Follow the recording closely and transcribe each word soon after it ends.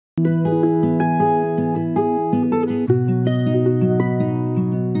Hello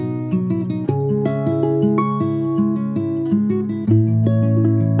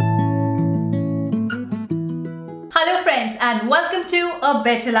friends and welcome to a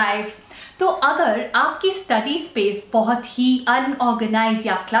better life. तो अगर आपकी स्टडी स्पेस बहुत ही अनऑर्गेनाइज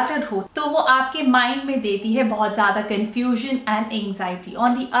या क्लटर्ड हो तो वो आपके माइंड में देती है बहुत ज़्यादा confusion and anxiety.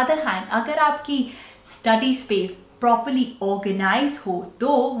 On the other hand, अगर आपकी स्टडी स्पेस प्रॉपरली ऑर्गेनाइज हो तो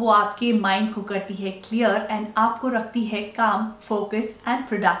वो आपके माइंड को करती है क्लियर एंड आपको रखती है काम, focus and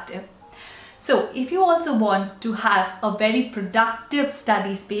productive. So, if you also want to have a very productive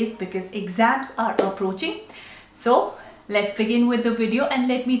study space because exams are approaching, so let's begin with the video and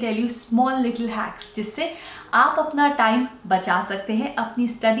let me tell you small little hacks जिससे आप अपना time बचा सकते हैं, अपनी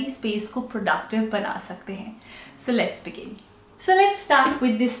study space को productive बना सकते हैं. So let's begin. So let's start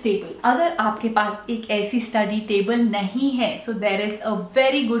with this table. अगर आपके पास एक ऐसी स्टडी टेबल नहीं है, so there is a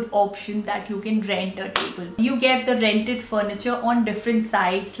very good option that you can rent a table. You get the rented furniture on different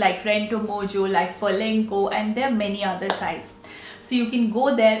sites like Rent-A-Mojo, like Furlenco, and there are many other sites. So you can go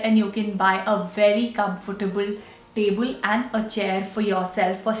there and you can buy a very comfortable table and a chair for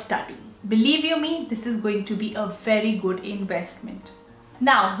yourself for studying. Believe you me, this is going to be a very good investment.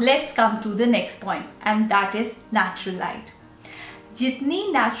 Now let's come to the next point, and that is natural light. जितनी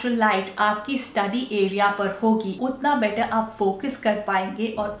natural light आपकी study area पर होगी उतना better आप focus कर पाएंगे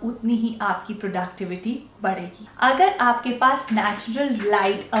और उतनी ही आपकी प्रोडक्टिविटी बढ़ेगी. अगर आपके पास नेचुरल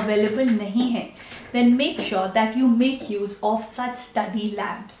लाइट अवेलेबल नहीं है then make sure that you make use of such study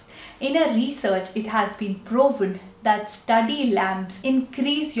lamps. In a research, it has been proven that study lamps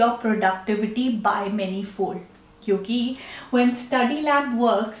increase your productivity by many fold. क्योंकि when study lamp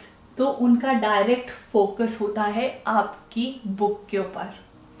works, तो उनका direct focus होता है आपकी book के ऊपर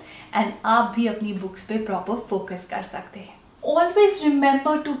and आप भी अपनी बुक्स पे प्रॉपर फोकस कर सकते हैं. Always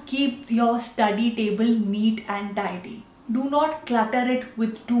remember to keep your study table neat and tidy. Do not clutter it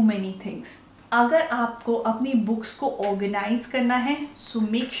with to many things. अगर आपको अपनी बुक्स को ऑर्गेनाइज करना है सो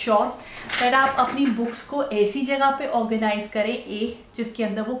मेक श्योर दैट आप अपनी बुक्स को ऐसी जगह पे ऑर्गेनाइज करें जिसके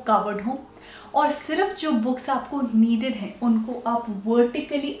अंदर वो कवर्ड हो, और सिर्फ जो बुक्स आपको नीडेड हैं उनको आप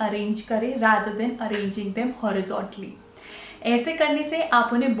वर्टिकली अरेंज करें rather than arranging them horizontally. ऐसे करने से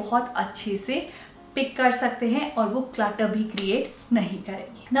आप उन्हें बहुत अच्छे से पिक कर सकते हैं और वो क्लटर भी क्रिएट नहीं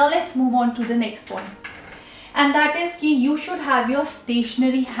करेंगे. Now let's move on to the next point and that is कि you should have your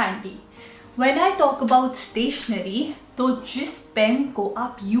stationery handy. When I talk about stationery, तो जिस पेन को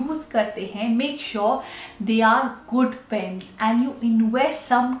आप यूज करते हैं make sure they are good pens and you invest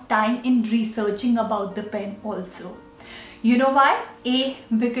some time in researching about the pen also. You know why?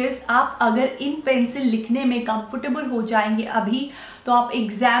 Because आप अगर इन pen से लिखने में कंफर्टेबल हो जाएंगे अभी तो आप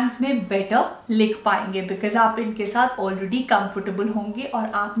एग्जाम्स में बेटर लिख पाएंगे बिकॉज आप इनके साथ ऑलरेडी कंफर्टेबल होंगे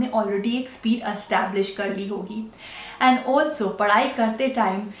और आपने ऑलरेडी एक स्पीड एस्टैब्लिश कर ली होगी. एंड ऑल्सो पढ़ाई करते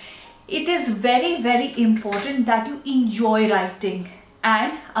time it is very very important that you enjoy writing.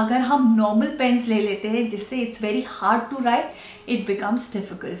 And अगर हम normal pens ले लेते हैं जिससे it's very hard to write, it becomes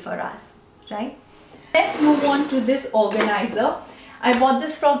difficult for us, right? Let's move on to this organizer. I bought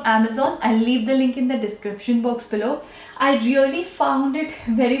this from Amazon. I'll leave the link in the description box below. I really found it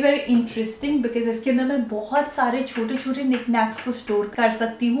very very interesting because इसके अंदर मैं बहुत सारे छोटे छोटे knickknacks को store कर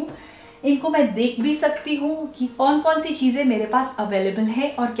सकती हूँ. इनको मैं देख भी सकती हूँ कि कौन कौन सी चीज़ें मेरे पास अवेलेबल है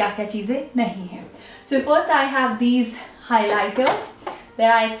और क्या क्या चीज़ें नहीं है. So first I have these highlighters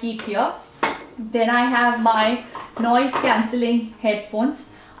that I keep here. Then I have my noise cancelling headphones.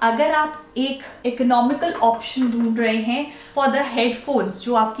 अगर आप एक इकोनॉमिकल ऑप्शन ढूंढ रहे हैं फॉर द हेडफोन्स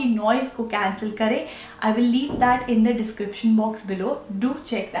जो आपकी नॉइज को कैंसिल करे, I will leave that in the description box below. Do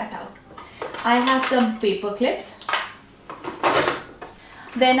check that out. I have some paper clips.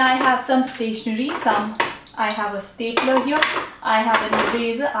 Then I have some stationery, I have a stapler here, I have an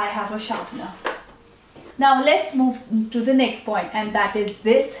eraser, I have a sharpener. Now let's move to the next point and that is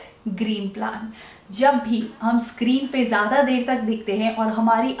this green plan. जब भी हम screen पे ज़्यादा देर तक देखते हैं और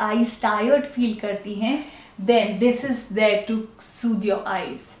हमारी आईज टायर्ड फील करती हैं then this is there to soothe your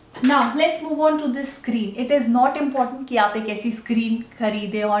eyes. Now let's move on to this screen. It is not important कि आप एक ऐसी स्क्रीन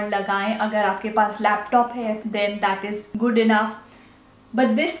खरीदें और लगाएं. अगर आपके पास लैपटॉप है then that is good enough.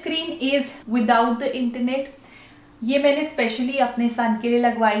 But this screen is without the internet. ये मैंने स्पेशली अपने सन के लिए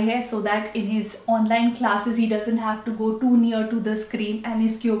लगवाई है so that in his online classes he doesn't have to go too near to the screen and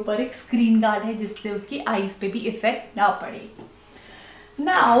इसके ऊपर एक स्क्रीन गार्ड है जिससे उसकी आईज पे भी इफेक्ट ना पड़े.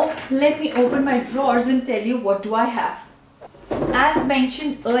 Now let me open my drawers and tell you what do I have. As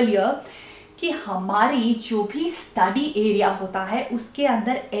mentioned earlier कि हमारी जो भी स्टडी एरिया होता है उसके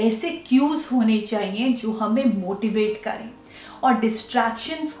अंदर ऐसे क्यूज होने चाहिए जो हमें मोटिवेट करें. और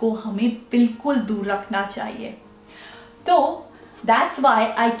डिस्ट्रैक्शंस को हमें बिल्कुल दूर रखना चाहिए। तो that's why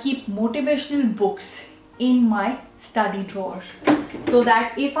I keep motivational books in my study drawer so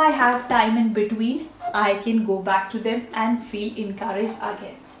that if I have time in between, I can go back to them and feel encouraged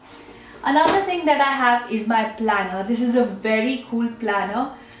again. Another thing that I have is my planner. This is a very cool planner.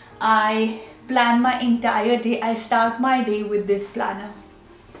 I plan my entire day. I start my day with this planner.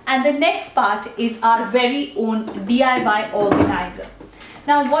 And the next part is our very own DIY organizer.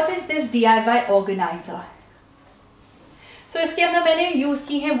 Now what is this DIY organizer? So इसके अंदर मैंने use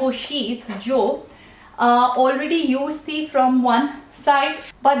की हैं वो sheets जो already use थी from one side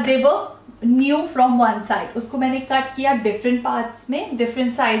but they were new from one side. उसको मैंने कट किया डिफरेंट पार्ट्स में,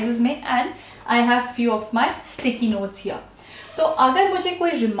 डिफरेंट साइजेस में, and I have few of my sticky notes here. तो अगर मुझे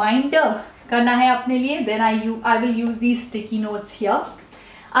कोई रिमाइंडर करना है अपने लिए then I will use the sticky notes here.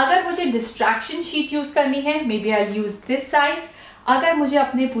 अगर मुझे डिस्ट्रैक्शन शीट यूज करनी है may B I use this size. अगर मुझे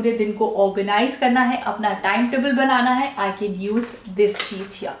अपने पूरे दिन को ऑर्गेनाइज करना है, अपना टाइम टेबल बनाना है, I can use this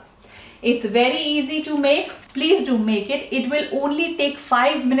sheet here. It's very easy to make. Please do make it. It will only take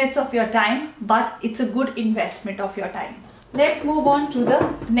 5 minutes of your time, but it's a good investment of your time. Let's move on to the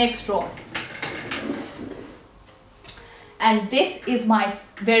next drawer. And this is my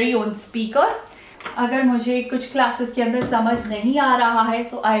very own speaker. अगर मुझे कुछ classes के अंदर समझ नहीं आ रहा है,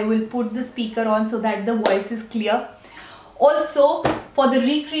 so I will put the speaker on so that the voice is clear. Also, for the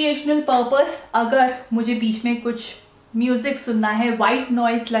recreational purpose, अगर मुझे बीच में कुछ म्यूजिक सुनना है, वाइट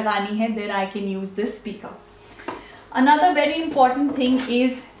नॉइज लगानी है, then I can use this speaker. Another very important thing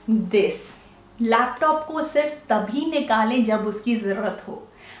is this. Laptop को सिर्फ तभी निकालें जब उसकी जरूरत हो।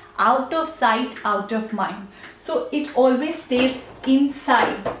 Out of sight out of mind, so it always stage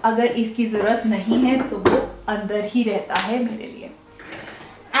inside. अगर इसकी जरूरत नहीं है तो वो अंदर ही रहता है मेरे लिए।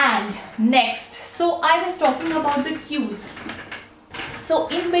 And next, so I was talking about the cues. So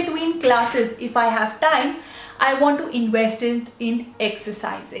in between classes if I have time, I want to invest in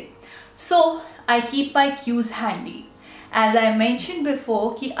exercising. So I keep my cues handy. As I mentioned before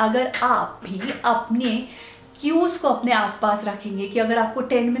कि अगर आप भी अपने cues को अपने आसपास रखेंगे कि अगर आपको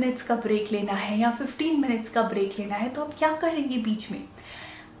 10 minutes का ब्रेक लेना है या 15 minutes का ब्रेक लेना है तो आप क्या करेंगे बीच में?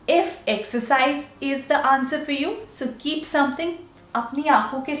 If exercise is the answer for you, so keep something अपनी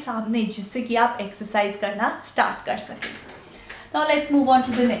आंखों के सामने जिससे कि आप एक्सरसाइज करना स्टार्ट कर सकें। Now let's move on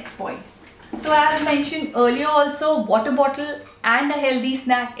to the next point. So as mentioned earlier also, water bottle and a healthy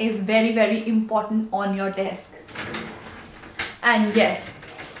snack is very very important on your desk. And yes,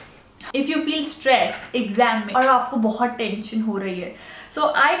 if you feel stressed exam में और आपको बहुत tension हो रही है, so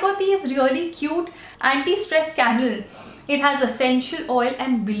I got these really cute anti-stress candle. It has essential oil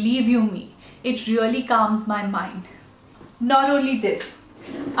and believe you me, it really calms my mind. Not only this,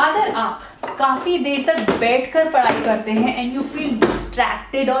 अगर आप काफी देर तक बैठकर पढ़ाई करते हैं एंड यू फील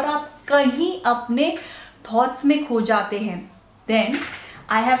डिस्ट्रैक्टेड और आप कहीं अपने थॉट्स में खो जाते हैं, then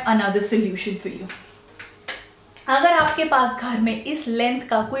I have another solution for you. अगर आपके पास घर में इस लेंथ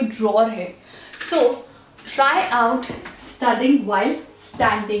का कोई ड्रॉर है, so try out studying while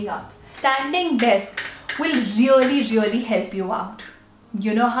standing up. Standing desk will really really help you out.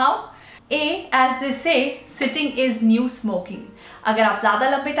 You know how? as they say, sitting is new smoking. अगर आप ज़्यादा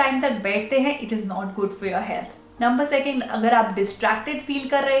लंबे टाइम तक बैठते हैं, it is not good for your health. Number second, अगर आप distracted feel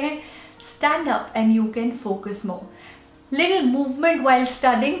कर रहे हैं, stand up and you can focus more. Little movement while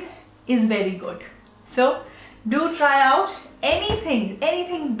studying is very good. So do try out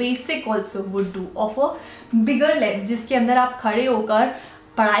anything basic also would do of a bigger length जिसके अंदर आप खड़े होकर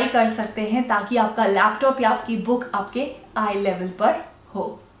पढ़ाई कर सकते हैं ताकि आपका लैपटॉप या आपकी बुक आपके आई लेवल पर हो।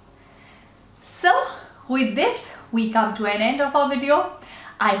 So with this we come to an end of our video.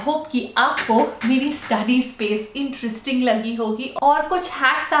 I hope कि आपको मेरी स्टडी स्पेस इंटरेस्टिंग लगी होगी और कुछ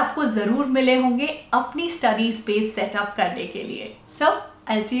हैक्स आपको जरूर मिले होंगे अपनी स्टडी स्पेस सेटअप करने के लिए। So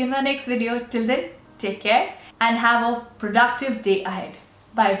I'll see you in my next video. Till then, take care and have a productive day ahead.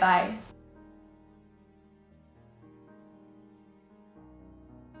 Bye bye.